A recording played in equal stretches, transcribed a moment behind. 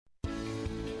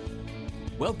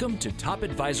Welcome to Top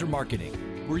Advisor Marketing,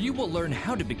 where you will learn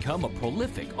how to become a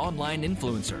prolific online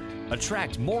influencer,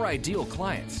 attract more ideal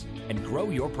clients, and grow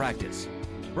your practice.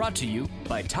 Brought to you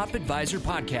by Top Advisor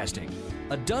Podcasting,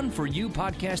 a done-for-you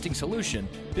podcasting solution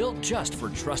built just for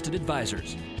trusted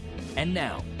advisors. And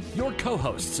now, your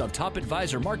co-hosts of Top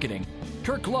Advisor Marketing,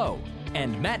 Kirk Lowe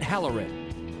and Matt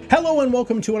Halloran. Hello and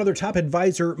welcome to another Top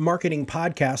Advisor Marketing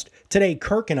podcast. Today,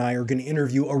 Kirk and I are going to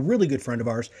interview a really good friend of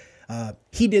ours.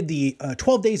 He did the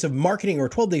 12 days of marketing or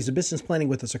 12 days of business planning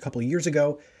with us a couple of years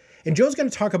ago. And Joe's going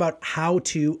to talk about how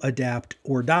to adapt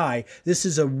or die. This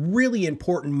is a really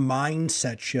important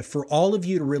mindset shift for all of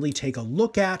you to really take a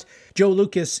look at. Joe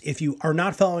Lucas, if you are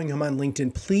not following him on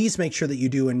LinkedIn, please make sure that you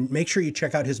do, and make sure you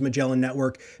check out his Magellan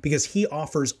Network because he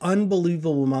offers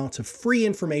unbelievable amounts of free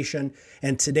information.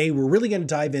 And today we're really going to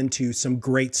dive into some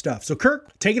great stuff. So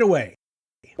Kirk, take it away.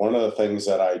 One of the things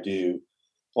that I do,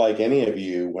 like any of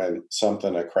you, when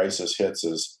a crisis hits,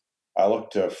 is I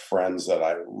look to friends that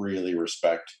I really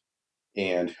respect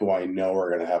and who I know are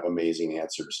going to have amazing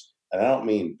answers. And I don't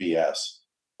mean BS.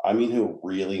 I mean who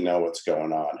really know what's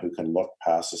going on, who can look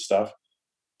past the stuff.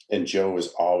 And Joe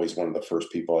is always one of the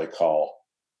first people I call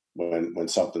when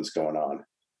something's going on.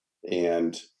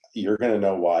 And you're going to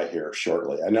know why here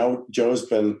shortly. I know Joe's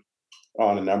been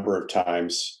on a number of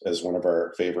times as one of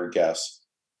our favorite guests,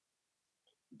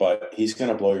 but he's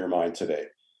going to blow your mind today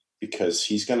because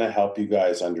he's going to help you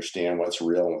guys understand what's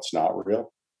real and what's not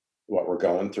real, what we're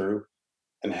going through,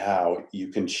 and how you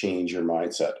can change your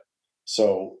mindset.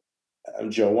 So,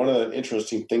 Joe, one of the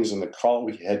interesting things in the call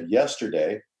we had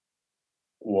yesterday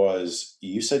was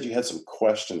you said you had some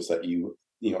questions that you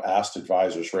asked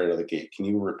advisors right out of the gate. Can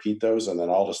you repeat those, and then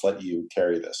I'll just let you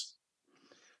carry this?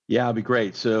 Yeah, it'd be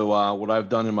great. So what I've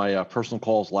done in my personal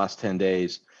calls the last 10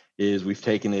 days is we've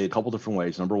taken it a couple different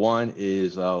ways. Number one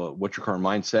is what's your current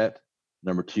mindset?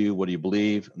 Number two, what do you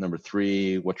believe? Number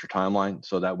three, what's your timeline?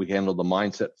 So that we handle the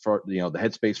mindset for the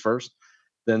headspace first.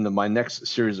 Then my next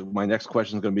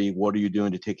question is going to be, what are you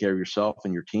doing to take care of yourself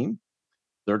and your team?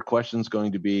 Third question is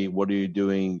going to be, what are you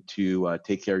doing to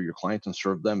take care of your clients and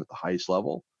serve them at the highest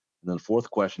level? And then the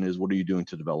fourth question is, what are you doing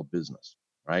to develop business?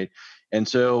 Right. And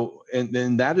so, and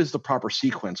then that is the proper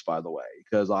sequence, by the way,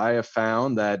 because I have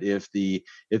found that if the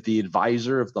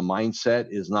advisor, if the mindset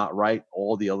is not right,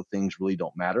 all the other things really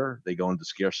don't matter. They go into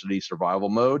scarcity survival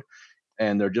mode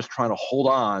and they're just trying to hold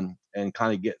on and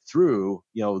kind of get through,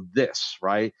 this,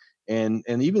 right. And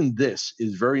even this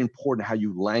is very important, how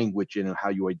you language it and how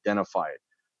you identify it.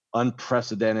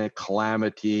 Unprecedented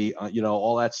calamity,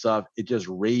 all that stuff. It just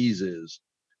raises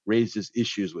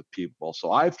issues with people.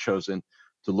 So I've chosen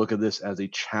to look at this as a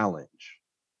challenge.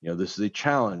 This is a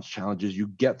challenge. Challenges you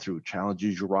get through,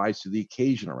 challenges you rise to the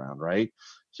occasion around, right?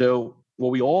 So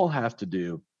what we all have to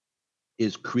do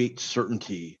is create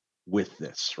certainty with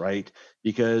this, right?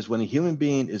 Because when a human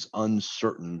being is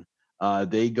uncertain,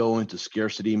 they go into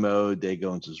scarcity mode, they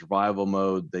go into survival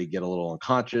mode, they get a little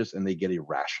unconscious, and they get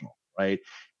irrational, right?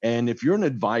 And if you're an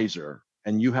advisor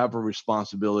and you have a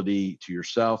responsibility to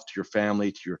yourself, to your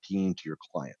family, to your team, to your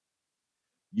client,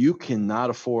 you cannot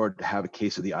afford to have a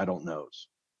case of the I don't knows.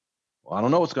 Well, I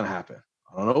don't know what's going to happen.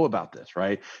 I don't know about this,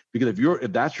 right? Because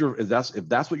if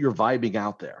that's what you're vibing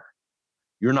out there,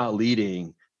 you're not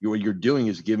leading. What you're doing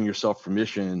is giving yourself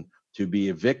permission to be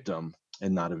a victim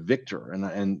and not a victor.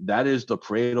 And that is our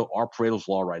Pareto's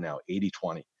law right now,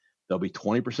 80-20. There'll be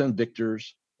 20%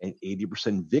 victors and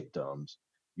 80% victims.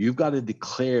 You've got to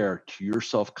declare to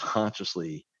yourself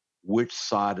consciously which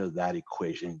side of that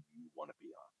equation you want to be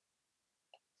on.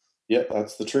 Yeah,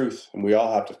 that's the truth. And we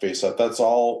all have to face that. That's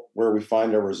all where we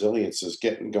find our resilience is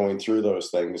going through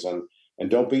those things. And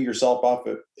don't beat yourself up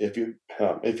if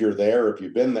you're there, if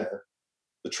you've been there.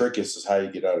 The trick is how you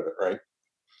get out of it, right?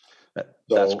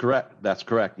 That's correct. That's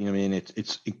correct.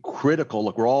 It's critical.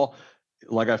 Look, we're all,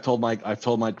 like I've told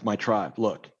my tribe,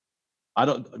 look,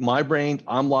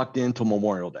 I'm locked into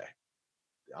Memorial Day.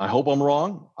 I hope I'm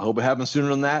wrong. I hope it happens sooner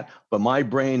than that. But my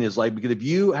brain is like, because if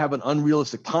you have an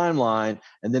unrealistic timeline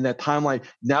and then that timeline,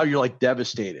 now you're like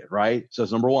devastated, right? So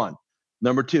it's number one.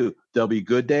 Number two, there'll be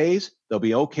good days, there'll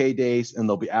be okay days, and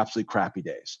there'll be absolutely crappy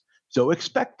days. So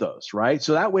expect those, right?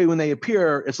 So that way when they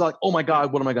appear, it's like, oh my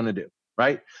God, what am I going to do?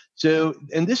 Right? So,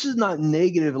 and this is not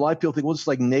negative. A lot of people think, well, it's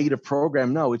like negative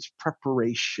program. No, it's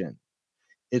preparation.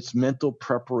 It's mental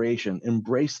preparation.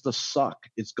 Embrace the suck.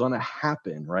 It's going to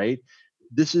happen, right?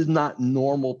 This is not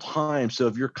normal time. So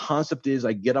if your concept is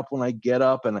I get up when I get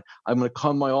up and I'm going to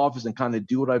come to my office and kind of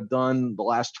do what I've done the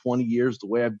last 20 years, the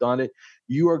way I've done it,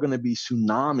 you are going to be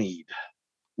tsunamied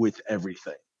with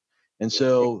everything. And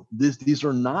so these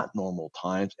are not normal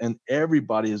times, and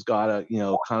everybody has got to,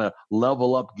 kind of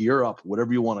level up, gear up,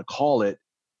 whatever you want to call it,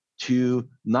 to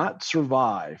not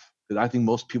survive, because I think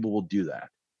most people will do that.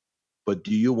 But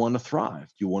do you want to thrive?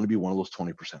 Do you want to be one of those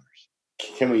 20%ers?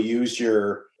 Can we use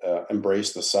your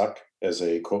embrace the suck as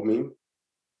a quote meme?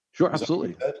 Sure,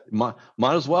 absolutely. Might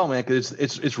as well, man, because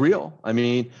it's real. I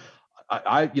mean,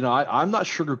 I'm not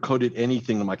sugarcoated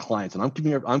anything to my clients,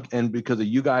 and and because of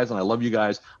you guys, and I love you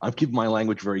guys, I'm keeping my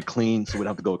language very clean, so we don't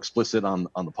have to go explicit on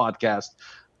the podcast.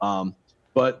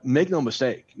 But make no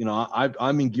mistake,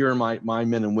 I'm in gearing my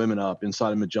men and women up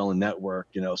inside of Magellan Network,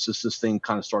 since this thing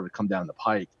kind of started to come down the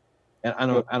pike,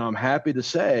 and I'm happy to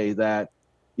say that,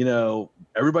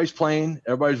 everybody's playing,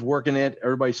 everybody's working it,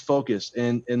 everybody's focused,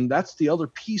 and that's the other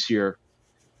piece here,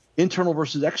 internal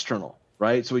versus external.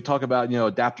 Right. So we talk about,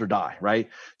 adapt or die. Right.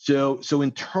 So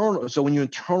when you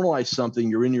internalize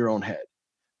something, you're in your own head.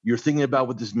 You're thinking about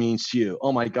what this means to you.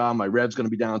 Oh my God, my rev's going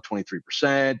to be down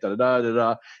 23%, da, da, da, da,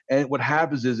 da. And what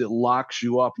happens is it locks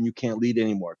you up and you can't lead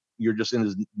anymore. You're just in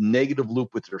this negative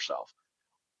loop with yourself.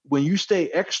 When you stay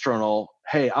external,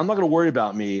 hey, I'm not going to worry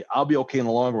about me. I'll be okay in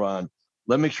the long run.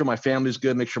 Let me make sure my family's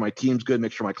good, make sure my team's good,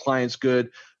 make sure my client's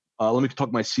good. Let me talk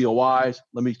to my COIs.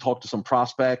 Let me talk to some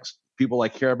prospects, people I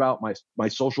care about, my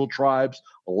social tribes,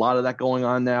 a lot of that going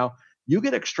on now. You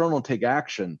get external and take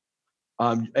action.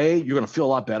 A, you're going to feel a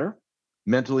lot better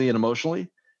mentally and emotionally.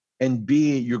 And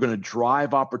B, you're going to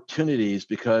drive opportunities,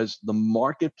 because the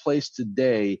marketplace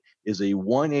today is a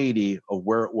 180 of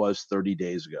where it was 30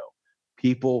 days ago.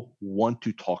 People want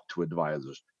to talk to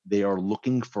advisors. They are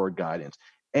looking for guidance.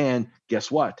 And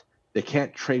guess what? They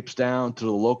can't traipse down to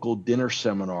the local dinner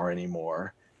seminar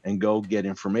anymore and go get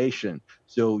information.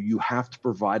 So you have to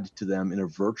provide it to them in a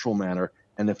virtual manner.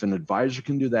 And if an advisor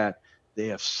can do that, they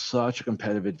have such a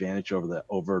competitive advantage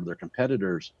over their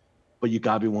competitors. But you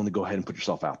got to be willing to go ahead and put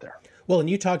yourself out there. Well, and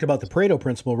you talked about the Pareto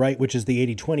principle, right, which is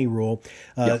the 80-20 rule.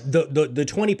 Yes. The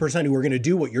 20% who are going to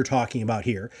do what you're talking about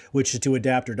here, which is to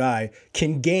adapt or die,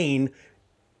 can gain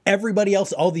everybody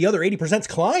else, all the other 80%'s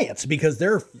clients, because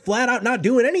they're flat out not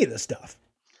doing any of this stuff.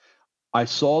 I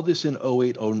saw this in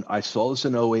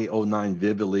 08-09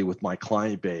 vividly with my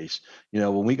client base.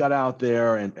 When we got out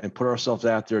there and put ourselves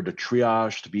out there to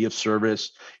triage, to be of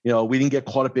service, we didn't get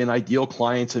caught up in ideal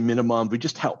clients and minimum. We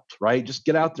just helped, right? Just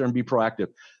get out there and be proactive.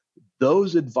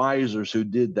 Those advisors who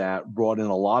did that brought in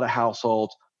a lot of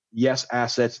households. Yes,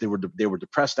 assets. They were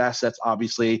depressed assets,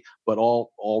 obviously, but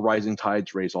all rising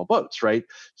tides raise all boats, right?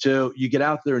 So you get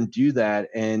out there and do that,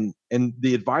 and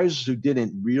the advisors who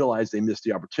didn't realize they missed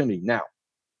the opportunity. Now,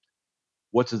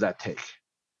 what does that take?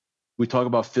 We talk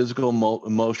about physical,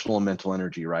 emotional, and mental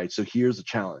energy, right? So here's the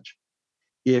challenge.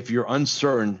 If you're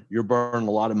uncertain, you're burning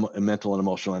a lot of mental and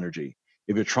emotional energy.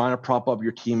 If you're trying to prop up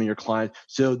your team and your clients,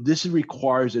 so this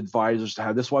requires advisors to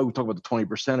have. That's why we talk about the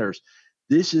 20%ers.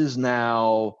 This is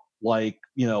now like,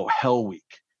 hell week.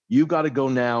 You've got to go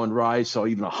now and rise to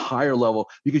even a higher level,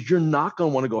 because you're not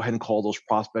going to want to go ahead and call those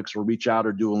prospects or reach out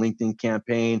or do a LinkedIn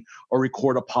campaign or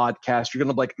record a podcast. You're going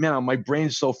to be like, man, my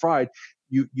brain's so fried.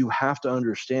 You have to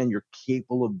understand you're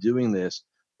capable of doing this,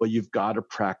 but you've got to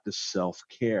practice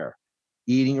self-care,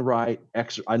 eating right.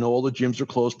 I know all the gyms are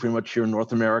closed pretty much here in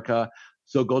North America.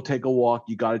 So go take a walk.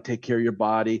 You got to take care of your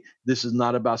body. This is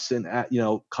not about sitting at,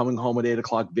 coming home at 8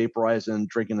 o'clock, vaporizing,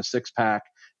 drinking a 6-pack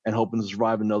and hoping to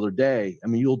survive another day. I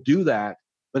mean, you'll do that,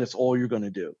 but it's all you're going to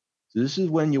do. So this is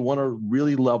when you want to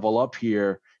really level up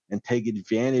here and take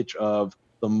advantage of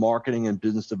the marketing and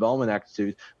business development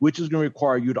activities, which is going to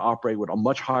require you to operate with a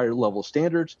much higher level of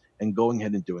standards and going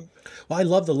ahead and doing things. Well, I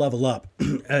love the level up.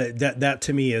 That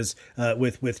to me is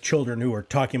with children who are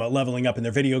talking about leveling up in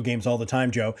their video games all the time,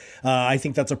 Joe. I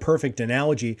think that's a perfect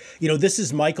analogy. This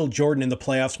is Michael Jordan in the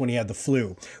playoffs when he had the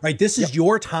flu, right? This is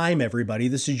your time, everybody.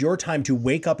 This is your time to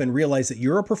wake up and realize that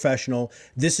you're a professional.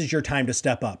 This is your time to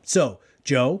step up. So,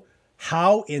 Joe,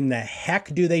 how in the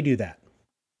heck do they do that?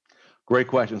 Great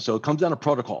question. So it comes down to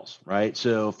protocols, right?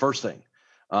 So first thing,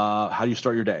 how do you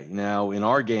start your day? Now, in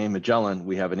our game, Magellan,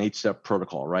 we have an 8-step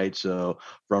protocol, right? So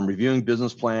from reviewing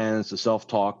business plans to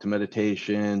self-talk to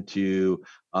meditation to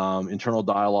internal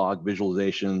dialogue,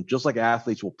 visualization, just like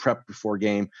athletes will prep before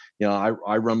game.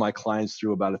 I run my clients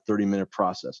through about a 30-minute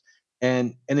process.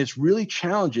 And it's really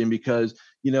challenging because,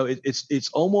 it's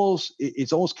almost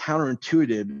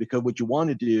counterintuitive, because what you want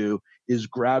to do is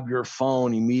grab your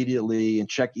phone immediately and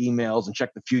check emails and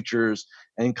check the futures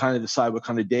and kind of decide what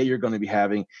kind of day you're going to be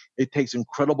having. It takes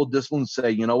incredible discipline to say,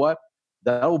 you know what,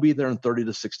 that will be there in 30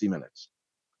 to 60 minutes.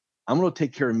 I'm going to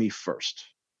take care of me first.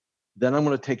 Then I'm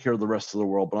going to take care of the rest of the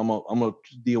world, but I'm going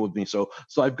to deal with me. So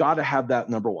I've got to have that,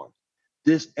 number one.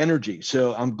 this energy.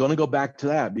 So I'm going to go back to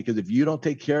that, because if you don't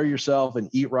take care of yourself and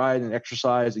eat right and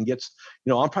exercise and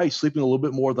I'm probably sleeping a little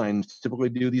bit more than I typically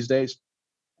do these days,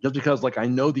 just because like I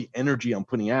know the energy I'm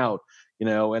putting out, and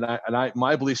I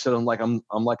my belief system,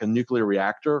 I'm like a nuclear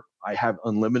reactor. I have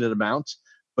unlimited amounts,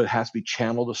 but it has to be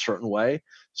channeled a certain way.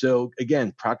 So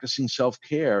again, practicing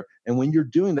self-care, and when you're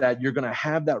doing that, you're going to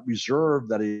have that reserve,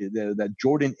 that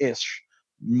Jordan-ish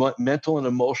mental and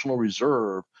emotional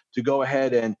reserve to go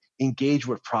ahead and engage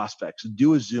with prospects,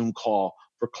 do a Zoom call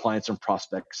for clients and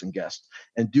prospects and guests,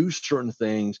 and do certain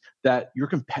things that your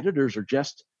competitors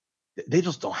they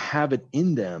just don't have it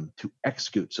in them to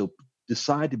execute. So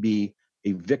decide to be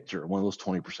a victor, one of those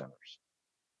 20%ers.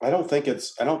 I don't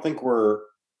think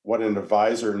what an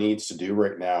advisor needs to do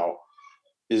right now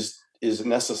is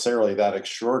necessarily that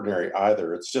extraordinary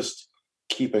either. It's just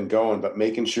keeping going, but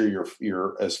making sure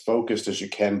you're as focused as you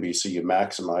can be, so you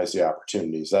maximize the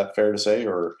opportunity. Is that fair to say?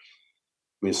 Or,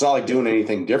 I mean, it's not like doing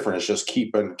anything different. It's just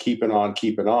keeping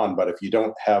on. But if you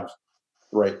don't have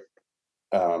the right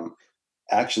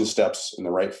action steps and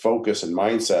the right focus and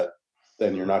mindset,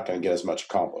 then you're not going to get as much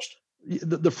accomplished.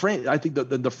 The frame, I think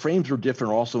the frames are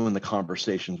different also in the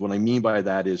conversations. What I mean by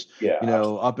that is,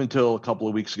 up until a couple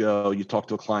of weeks ago, you talked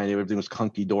to a client, everything was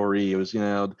hunky dory. It was,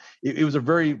 it was a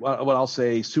very, what I'll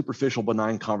say, superficial,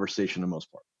 benign conversation in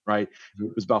most part, right? Mm-hmm.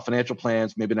 It was about financial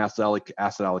plans, maybe an asset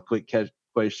allocation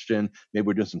question. Maybe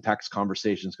we're doing some tax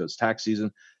conversations because it's tax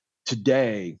season.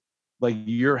 Today, like,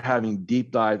 you're having deep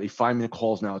dive, a 5-minute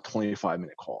call is now a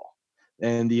 25-minute call.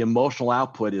 And the emotional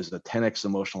output is a 10x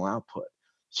emotional output.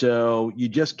 So you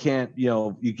just can't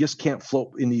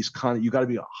float in these you got to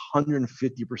be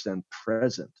 150%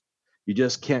 present. You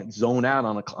just can't zone out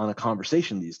on a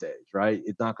conversation these days, right?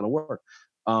 It's not going to work.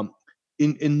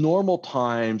 In normal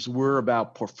times, we're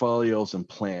about portfolios and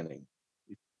planning,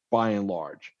 by and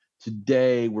large.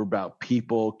 Today, we're about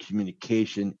people,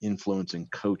 communication, influence,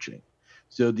 and coaching.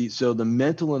 So the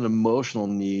mental and emotional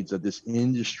needs that this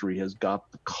industry has got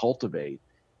to cultivate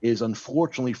is,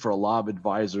 unfortunately, for a lot of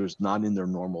advisors, not in their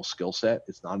normal skill set.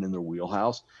 It's not in their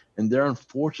wheelhouse. And they're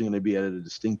unfortunately going to be at a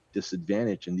distinct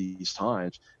disadvantage in these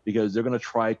times, because they're going to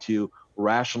try to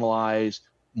rationalize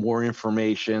more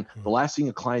information. The last thing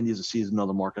a client needs to see is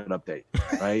another market update,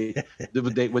 right?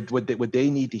 What they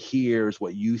need to hear is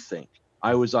what you think.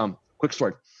 I was, quick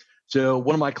story. So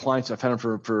one of my clients, I've had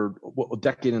him for a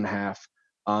decade and a half.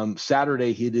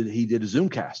 Saturday, he did a Zoom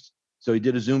cast. So he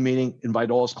did a Zoom meeting, invited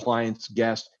all his clients,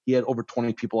 guests. He had over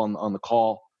 20 people on the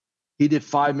call. He did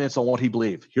 5 minutes on what he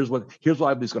believed. Here's what I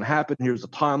believe is going to happen. Here's the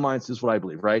timelines. This is what I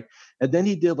believe, right? And then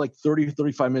he did like 30 or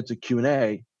 35 minutes of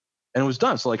Q&A, and it was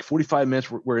done. So like 45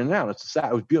 minutes were in and out. It's sad.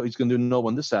 It was beautiful. He's going to do another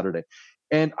one this Saturday.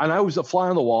 And I was a fly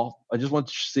on the wall. I just want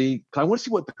to see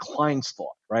what the clients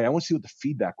thought, right? I want to see what the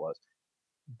feedback was.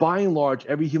 By and large,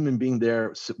 every human being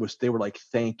there they were like,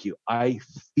 thank you. I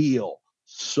feel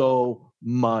so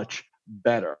much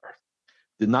better.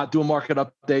 Did not do a market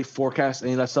update, forecast,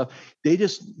 any of that stuff.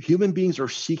 Human beings are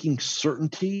seeking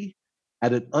certainty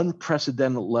at an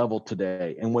unprecedented level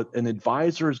today. And what an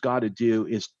advisor has got to do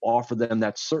is offer them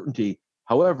that certainty.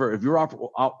 However, if you're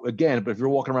if you're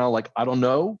walking around like, I don't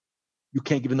know, you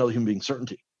can't give another human being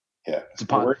certainty. Yeah.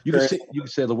 You can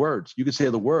say the words. You can say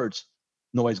the words.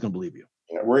 Nobody's going to believe you.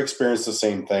 We're experiencing the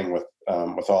same thing with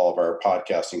all of our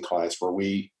podcasting clients, where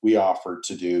we offered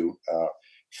to do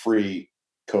free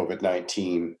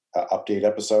COVID-19 update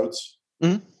episodes.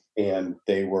 Mm-hmm. And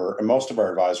most of our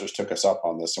advisors took us up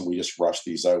on this, and we just rushed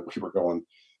these out. We were going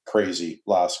crazy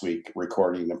last week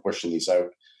recording and pushing these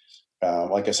out.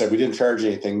 Like I said, we didn't charge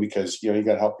anything because, you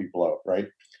got to help people out, right?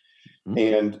 Mm-hmm.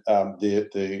 And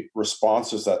the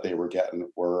responses that they were getting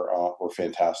were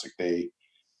fantastic.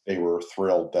 They were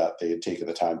thrilled that they had taken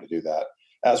the time to do that,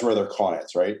 as were their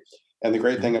clients, right? And the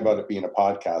great thing about it being a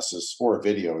podcast or a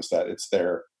video is that it's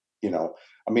there.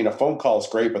 A phone call is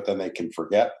great, but then they can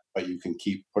forget, but you can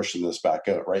keep pushing this back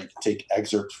out, right? You can take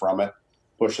excerpts from it,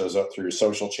 push those out through your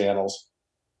social channels,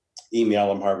 email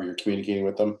them, however you're communicating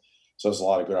with them. So there's a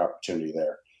lot of good opportunity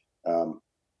there.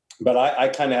 But I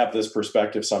kind of have this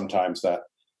perspective sometimes that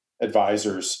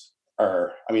advisors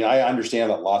I understand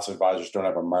that lots of advisors don't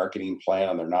have a marketing plan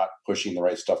and they're not pushing the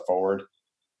right stuff forward,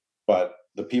 but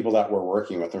the people that we're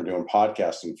working with are doing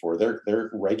podcasting for, they're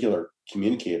regular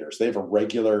communicators. They have a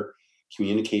regular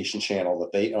communication channel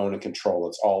that they own and control.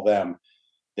 It's all them.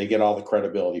 They get all the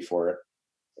credibility for it,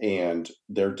 and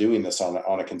they're doing this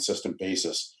on a consistent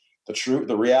basis.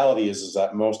 The reality is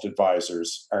that most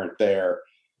advisors aren't there,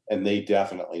 and they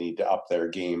definitely need to up their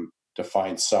game to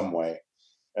find some way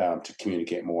to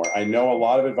communicate more. I know a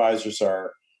lot of advisors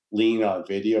are leaning on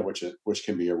video, which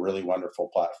can be a really wonderful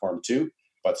platform too.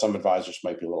 but some advisors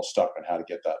might be a little stuck on how to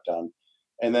get that done.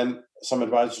 And then some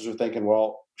advisors are thinking,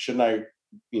 well, shouldn't I,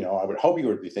 I would hope you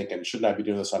would be thinking, shouldn't I be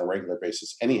doing this on a regular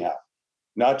basis anyhow?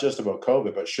 Not just about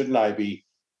COVID, but shouldn't I be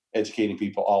educating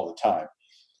people all the time?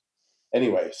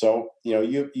 Anyway, so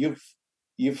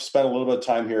you've spent a little bit of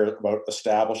time here about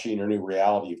establishing your new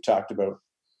reality. You've talked about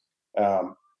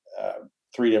um,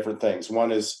 three different things.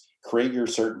 One is create your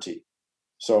certainty.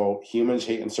 So humans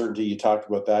hate uncertainty. You talked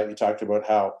about that. You talked about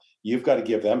how you've got to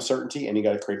give them certainty and you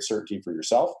got to create certainty for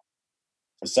yourself.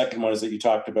 The second one is that you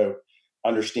talked about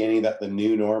understanding that the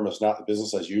new norm is not the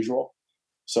business as usual.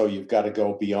 So you've got to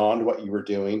go beyond what you were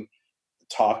doing,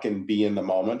 talk and be in the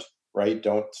moment, right?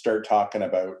 Don't start talking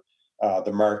about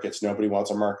the markets. Nobody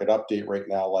wants a market update right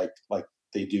now like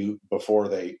they do before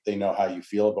they know how you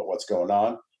feel about what's going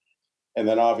on. And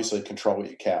then obviously control what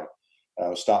you can.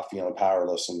 Stop feeling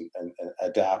powerless and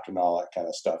adapt and all that kind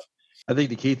of stuff. I think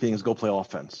the key thing is go play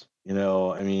offense. I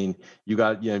mean, if you're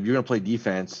going to play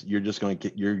defense, you're just going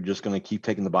to keep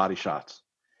taking the body shots.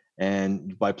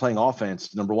 And by playing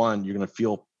offense, number one, you're going to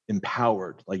feel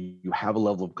empowered, like you have a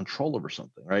level of control over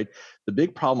something, right? The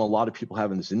big problem a lot of people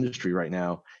have in this industry right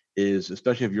now is,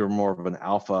 especially if you're more of an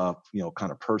alpha,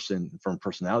 kind of person from a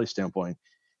personality standpoint,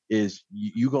 is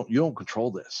you don't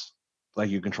control this like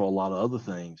you control a lot of other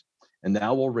things, and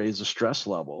that will raise the stress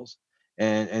levels.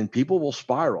 And people will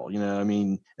spiral,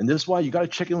 and this is why you got to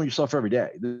check in with yourself every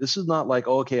day. This is not like,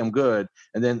 oh, okay, I'm good,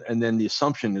 and then the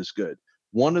assumption is good.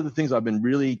 One of the things I've been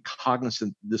really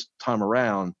cognizant this time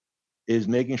around is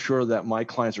making sure that my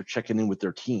clients are checking in with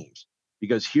their teams,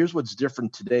 because here's what's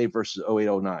different today versus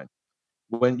 0809.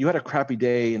 When you had a crappy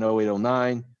day in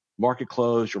 0809, market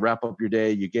closed, you wrap up your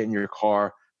day, you get in your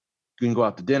car, you can go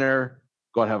out to dinner,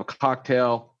 go out and have a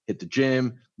cocktail, hit the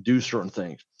gym, do certain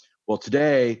things. Well,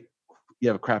 today you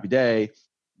have a crappy day,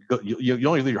 you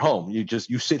don't even leave your home.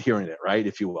 You sit here in it, right,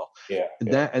 if you will. Yeah.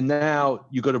 And now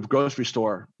you go to a grocery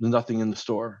store, there's nothing in the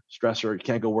store, stressor. You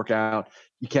can't go work out.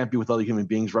 You can't be with other human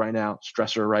beings right now,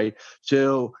 stressor, right?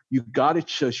 So you got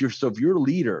to so if you're a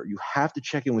leader, you have to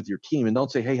check in with your team and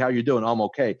don't say, hey, how you doing? I'm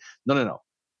okay. No.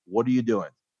 What are you doing?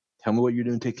 Tell me what you're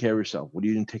doing to take care of yourself. What are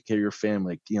you doing to take care of your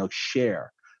family?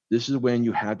 Share. This is when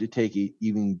you have to take an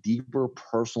even deeper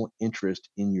personal interest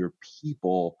in your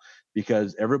people,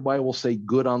 because everybody will say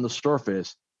good on the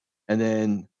surface and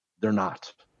then they're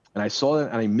not. And I saw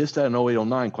that and I missed that in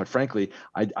 0809. Quite frankly,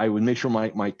 I would make sure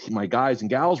my guys and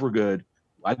gals were good.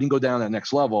 I didn't go down that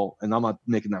next level, and I'm not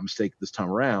making that mistake this time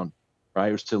around, right?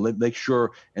 It was to make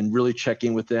sure and really check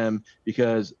in with them,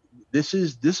 because this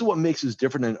is what makes us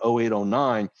different than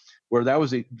 0809, where that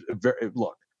was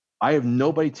look, I have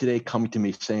nobody today coming to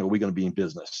me saying, are we going to be in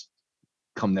business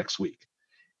come next week?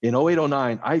 In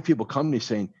 0809, I have people coming to me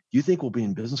saying, do you think we'll be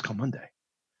in business come Monday?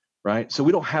 Right? So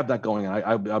we don't have that going on.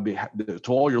 I'll be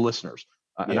to all your listeners,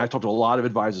 and I talk to a lot of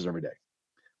advisors every day.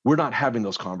 We're not having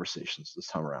those conversations this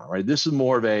time around, right? This is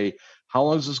more of a, how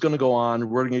long is this going to go on?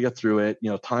 We're going to get through it.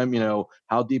 Time,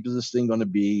 how deep is this thing going to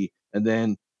be? And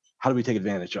then how do we take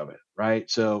advantage of it, right?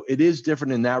 So it is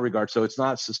different in that regard. So it's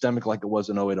not systemic like it was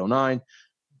in 0809.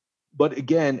 But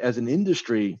again, as an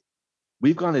industry,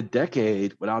 we've gone a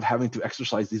decade without having to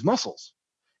exercise these muscles.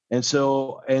 And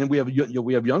so, and we have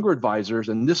younger advisors,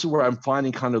 and this is where I'm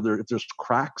finding kind of if there's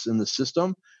cracks in the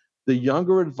system. The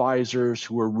younger advisors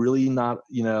who are really not,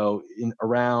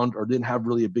 around or didn't have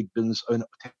really a big business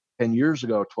 10 years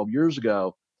ago, 12 years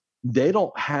ago, they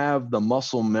don't have the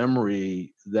muscle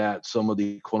memory that some of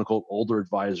the quote unquote older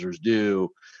advisors do.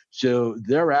 So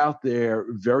they're out there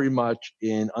very much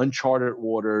in uncharted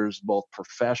waters, both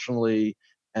professionally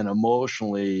and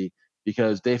emotionally,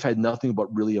 because they've had nothing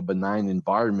but really a benign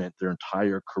environment their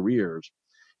entire careers.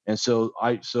 And so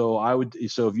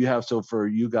for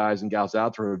you guys and gals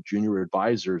out there of junior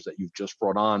advisors that you've just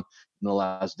brought on in the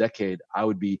last decade, I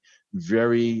would be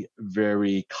very,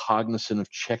 very cognizant of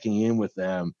checking in with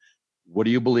them. What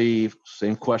do you believe?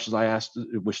 Same questions I asked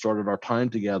we started our time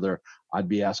together. I'd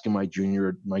be asking my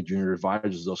junior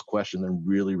advisors those questions and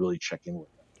really, really check in with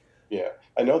them. Yeah,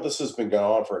 I know this has been going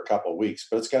on for a couple of weeks,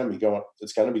 but it's going to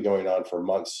be going on for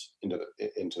months into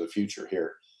the future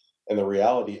here. And the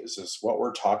reality is what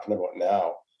we're talking about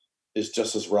now is going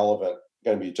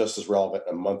to be just as relevant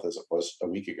in a month as it was a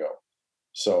week ago.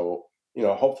 So,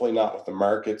 hopefully not with the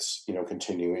markets,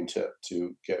 continuing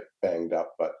to get banged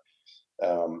up, but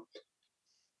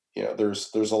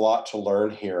there's a lot to learn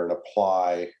here and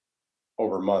apply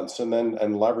over months,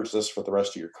 and leverage this for the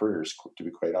rest of your careers, to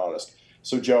be quite honest.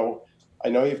 So, Joe, I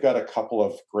know you've got a couple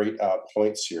of great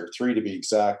points here, 3 to be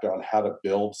exact, on how to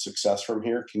build success from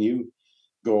here. Can you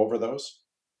go over those?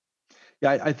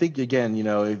 Yeah, I think, again,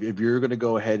 if you're going to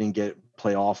go ahead and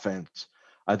play offense,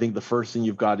 I think the first thing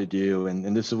you've got to do,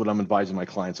 and this is what I'm advising my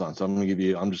clients on. So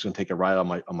I'm just going to take it right on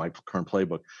my current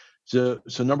playbook. So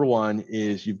number one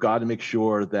is you've got to make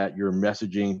sure that you're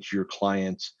messaging to your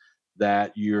clients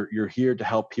that you're here to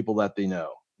help people that they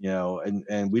know,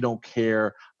 and we don't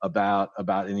care about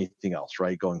anything else,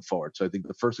 right, going forward. So I think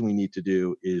the first thing we need to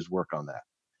do is work on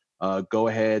that. Go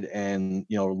ahead and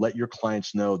let your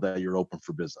clients know that you're open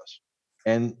for business.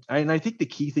 And I think the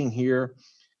key thing here,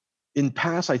 in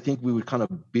past, I think we would kind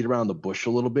of beat around the bush a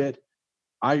little bit.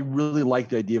 I really like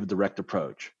the idea of a direct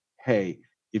approach. Hey,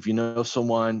 if you know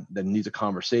someone that needs a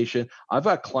conversation, I've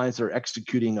got clients that are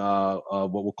executing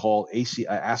what we'll call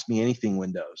Ask Me Anything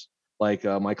windows. Like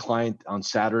my client on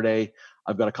Saturday,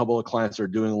 I've got a couple of clients that are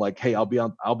doing like, hey, I'll be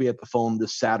at the phone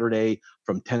this Saturday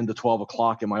from 10 to 12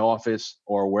 o'clock in my office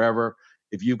or wherever.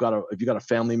 If you've got a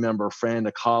family member, a friend,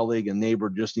 a colleague, a neighbor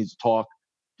just needs to talk,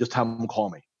 just have them call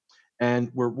me.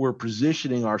 And we're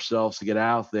positioning ourselves to get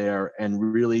out there and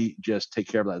really just take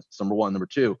care of that. That's number one. Number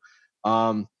two,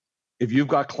 if you've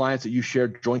got clients that you share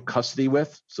joint custody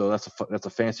with, so that's a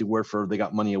fancy word for they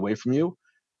got money away from you.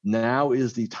 Now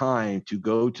is the time to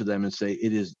go to them and say,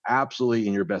 it is absolutely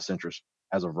in your best interest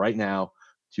as of right now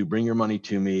to bring your money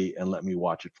to me and let me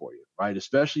watch it for you, right?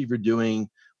 Especially if you're doing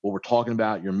what we're talking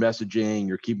about, you're messaging,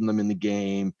 you're keeping them in the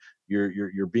game,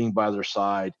 you're being by their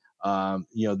side.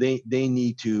 They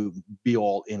need to be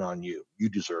all in on you. You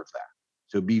deserve that.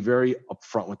 So be very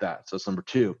upfront with that. So that's number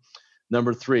two.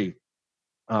 Number three,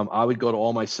 I would go to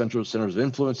all my centers of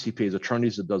influence, CPAs,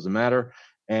 attorneys, it doesn't matter.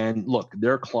 And look,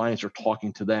 their clients are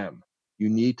talking to them. You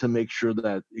need to make sure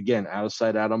that, again, out of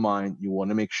sight, out of mind, you want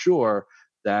to make sure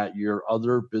that your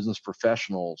other business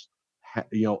professionals,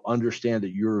 understand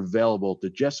that you're available to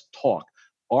just talk.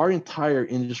 Our entire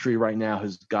industry right now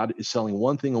is selling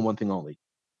one thing and one thing only: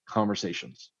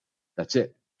 conversations. That's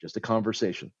it, just a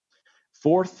conversation.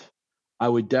 Fourth, I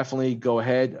would definitely go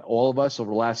ahead. All of us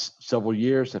over the last several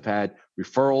years have had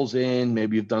referrals in.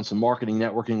 Maybe you've done some marketing,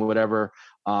 networking, whatever,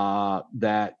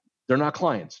 that they're not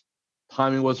clients.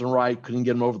 Timing wasn't right. Couldn't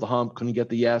get them over the hump. Couldn't get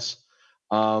the yes.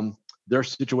 Their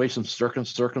situation,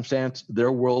 circumstance, their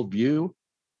worldview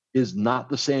is not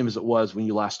the same as it was when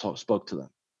you last spoke to them.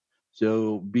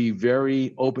 So be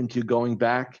very open to going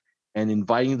back and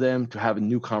inviting them to have a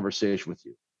new conversation with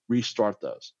you. Restart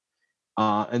those.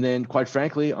 And then, quite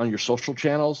frankly, on your social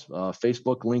channels,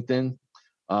 Facebook, LinkedIn,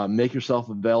 make yourself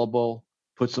available.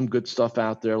 Put some good stuff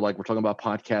out there, like we're talking about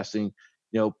podcasting.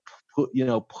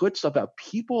 Put stuff out.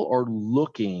 People are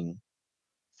looking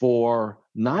for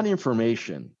not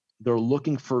information; they're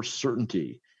looking for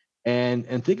certainty.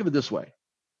 And think of it this way: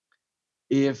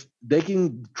 if they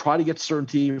can try to get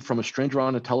certainty from a stranger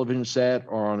on a television set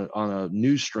or on a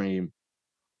news stream,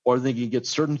 or they can get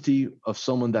certainty of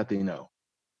someone that they know,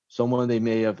 someone they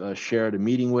may have shared a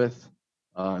meeting with,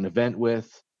 an event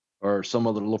with, or some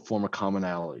other little form of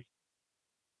commonality.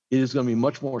 It is going to be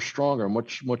much more stronger,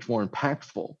 much more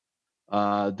impactful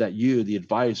that you, the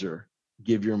advisor,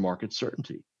 give your market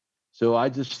certainty. So I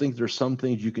just think there's some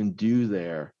things you can do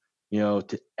there,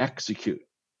 to execute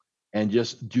and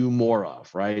just do more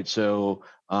of, right? So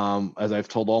as I've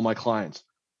told all my clients,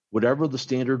 whatever the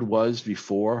standard was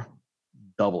before,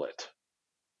 double it.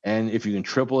 And if you can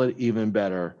triple it, even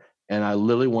better. And I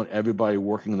literally want everybody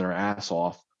working their ass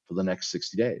off for the next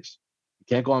 60 days. You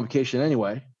can't go on vacation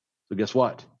anyway. So guess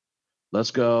what?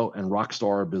 Let's go and rock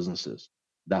star our businesses.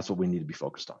 That's what we need to be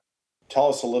focused on. Tell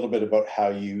us a little bit about how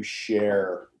you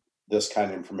share this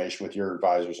kind of information with your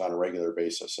advisors on a regular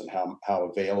basis and how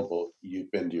available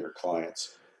you've been to your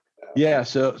clients. Yeah.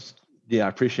 So I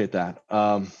appreciate that.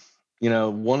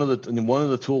 One of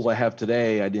the tools I have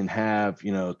today, I didn't have,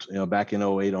 back in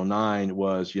 08, 09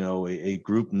 was, a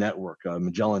group network, a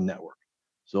Magellan network.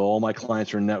 So all my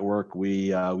clients are in network.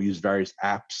 We use various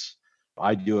apps.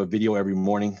 I do a video every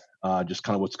morning, just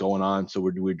kind of what's going on. So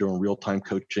we're doing real-time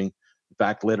coaching. In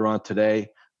fact, later on today,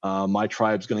 my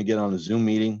tribe's going to get on a Zoom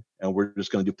meeting and we're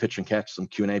just going to do pitch and catch, some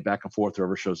Q&A back and forth,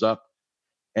 whoever shows up.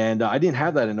 And I didn't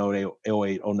have that in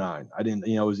 08, 09. I didn't,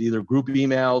 it was either group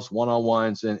emails,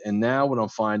 one-on-ones. And now what I'm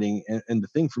finding, and the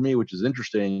thing for me, which is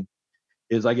interesting,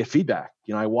 is I get feedback.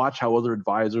 I watch how other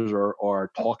advisors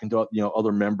are talking to,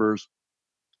 other members.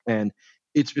 And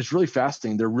it's really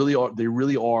fascinating. They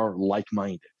really are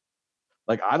like-minded.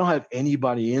 Like I don't have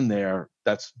anybody in there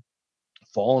that's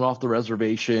fallen off the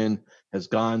reservation, has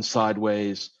gone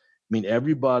sideways. I mean,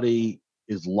 everybody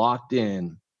is locked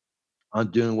in on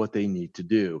doing what they need to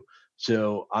do.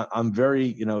 So I'm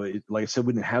very, like I said,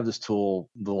 we didn't have this tool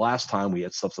the last time we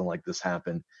had something like this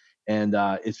happen. And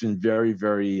it's been very,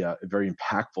 very, very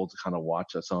impactful to kind of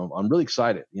watch that. So I'm really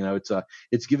excited.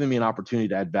 It's given me an opportunity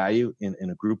to add value in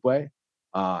a group way.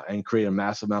 and create a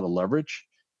massive amount of leverage.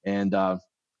 And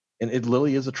it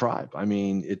literally is a tribe. I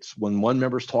mean, it's when one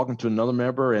member is talking to another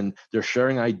member and they're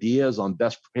sharing ideas on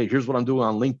hey, here's what I'm doing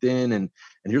on LinkedIn, and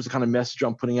here's the kind of message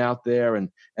I'm putting out there, and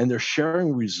they're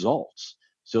sharing results.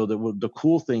 So the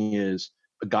cool thing is,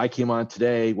 a guy came on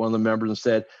today, one of the members, and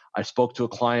said, I spoke to a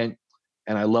client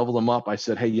and I leveled them up. I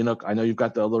said, hey, I know you've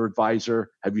got the other advisor.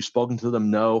 Have you spoken to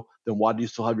them? No. Then why do you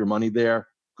still have your money there?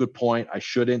 Good point. I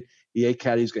shouldn't. He's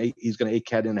going to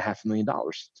ACAT in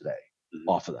 $500,000 today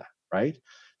off of that, right?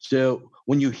 So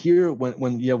when you hear,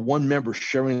 when you have one member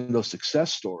sharing those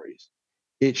success stories,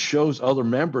 it shows other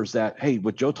members that, hey,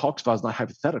 what Joe talks about is not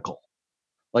hypothetical.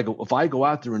 Like, if I go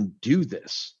out there and do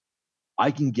this,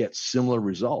 I can get similar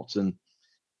results. And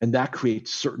that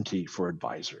creates certainty for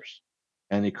advisors,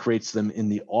 and it creates them in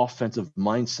the offensive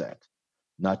mindset,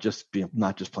 not just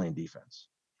playing defense.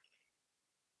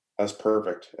 That's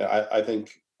perfect. I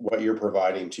think what you're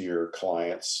providing to your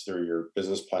clients through your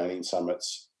business planning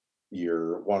summits,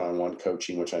 your one-on-one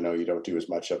coaching, which I know you don't do as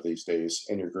much of these days,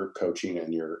 and your group coaching,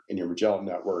 and your Magellan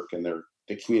network, and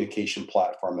the communication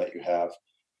platform that you have,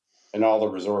 and all the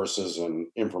resources and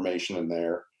information in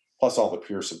there, plus all the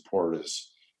peer support, it's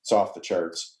off the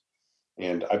charts.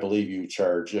 And I believe you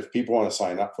charge, if people want to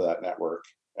sign up for that network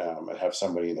and have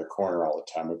somebody in their corner all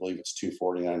the time, I believe it's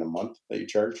 $249 a month that you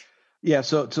charge. Yeah.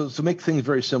 So make things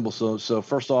very simple. So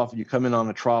first off, you come in on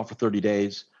a trial for 30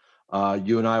 days.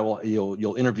 You and I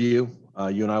you'll interview.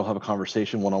 You and I will have a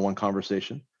conversation, one-on-one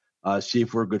conversation, see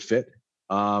if we're a good fit.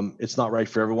 It's not right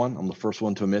for everyone. I'm the first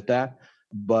one to admit that.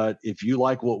 But if you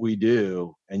like what we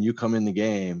do and you come in the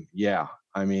game, yeah,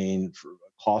 I mean, for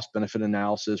cost benefit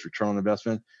analysis, return on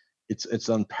investment, it's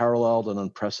unparalleled and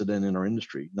unprecedented in our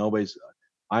industry.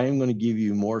 I am going to give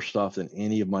you more stuff than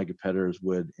any of my competitors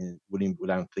would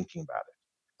without thinking about it.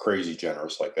 Crazy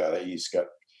generous like that. He's got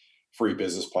free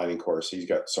business planning course. He's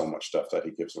got so much stuff that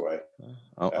he gives away.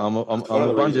 I'm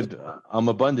abundant. I'm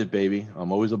abundant, baby.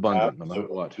 I'm always abundant, no matter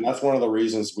what. And that's one of the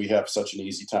reasons we have such an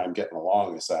easy time getting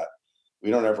along, is that we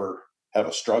don't ever have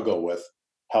a struggle with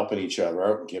helping each other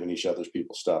out and giving each other's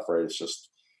people stuff, right? It's just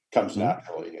comes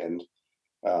naturally. And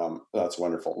that's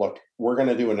wonderful. Look, we're going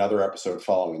to do another episode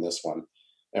following this one,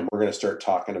 and we're going to start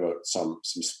talking about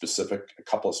a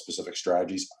couple of specific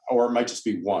strategies, or it might just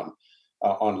be one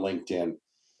on LinkedIn.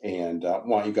 And I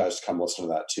want you guys to come listen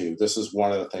to that too. This is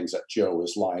one of the things that Joe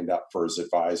has lined up for his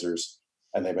advisors,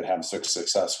 and they've been having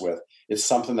success with. It's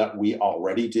something that we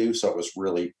already do. So it was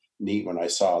really neat when I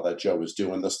saw that Joe was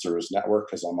doing this through his network,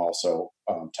 because I'm also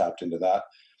tapped into that.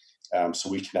 So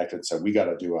we connected and said, we got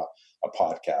to do a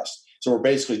podcast. So we're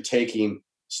basically taking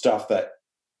stuff that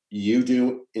you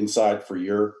do inside for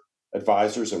your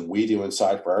advisors and we do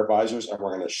inside for our advisors, and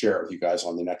we're going to share it with you guys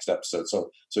on the next episode.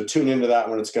 So tune into that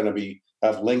one. It's going to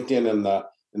have LinkedIn in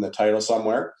the title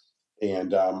somewhere.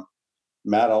 And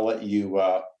Matt, I'll let you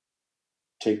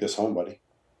take this home, buddy.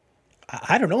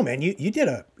 I don't know, man. You did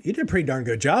a pretty darn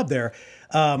good job there.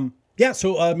 So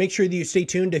make sure that you stay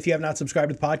tuned. If you have not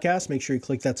subscribed to the podcast, make sure you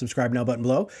click that subscribe now button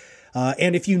below.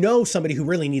 And if you know somebody who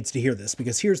really needs to hear this,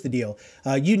 because here's the deal,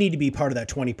 you need to be part of that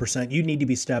 20%. You need to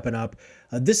be stepping up.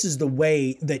 This is the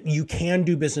way that you can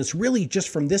do business really just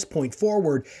from this point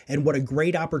forward. And what a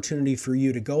great opportunity for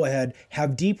you to go ahead,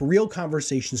 have deep, real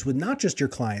conversations with not just your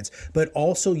clients, but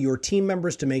also your team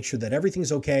members to make sure that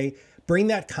everything's okay. Bring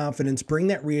that confidence, bring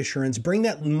that reassurance, bring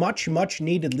that much, much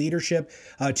needed leadership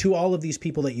to all of these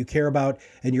people that you care about,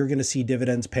 and you're going to see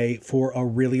dividends pay for a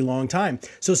really long time.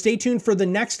 So stay tuned for the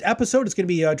next episode. It's going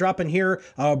to be dropping here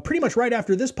pretty much right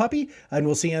after this puppy, and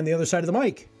we'll see you on the other side of the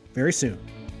mic very soon.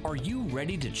 Are you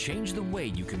ready to change the way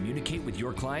you communicate with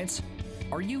your clients?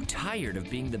 Are you tired of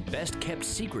being the best kept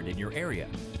secret in your area?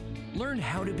 Learn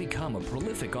how to become a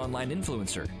prolific online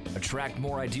influencer, attract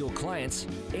more ideal clients,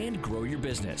 and grow your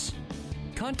business.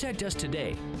 Contact us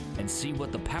today and see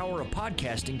what the power of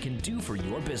podcasting can do for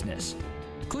your business.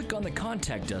 Click on the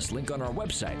Contact Us link on our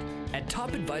website at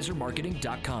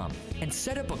topadvisormarketing.com and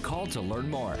set up a call to learn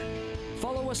more.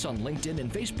 Follow us on LinkedIn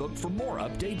and Facebook for more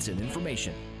updates and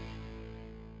information.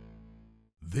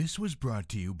 This was brought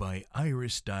to you by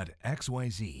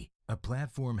Iris.xyz, a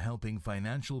platform helping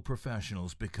financial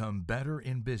professionals become better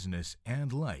in business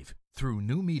and life through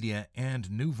new media and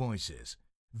new voices.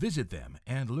 Visit them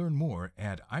and learn more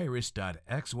at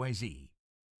iris.xyz.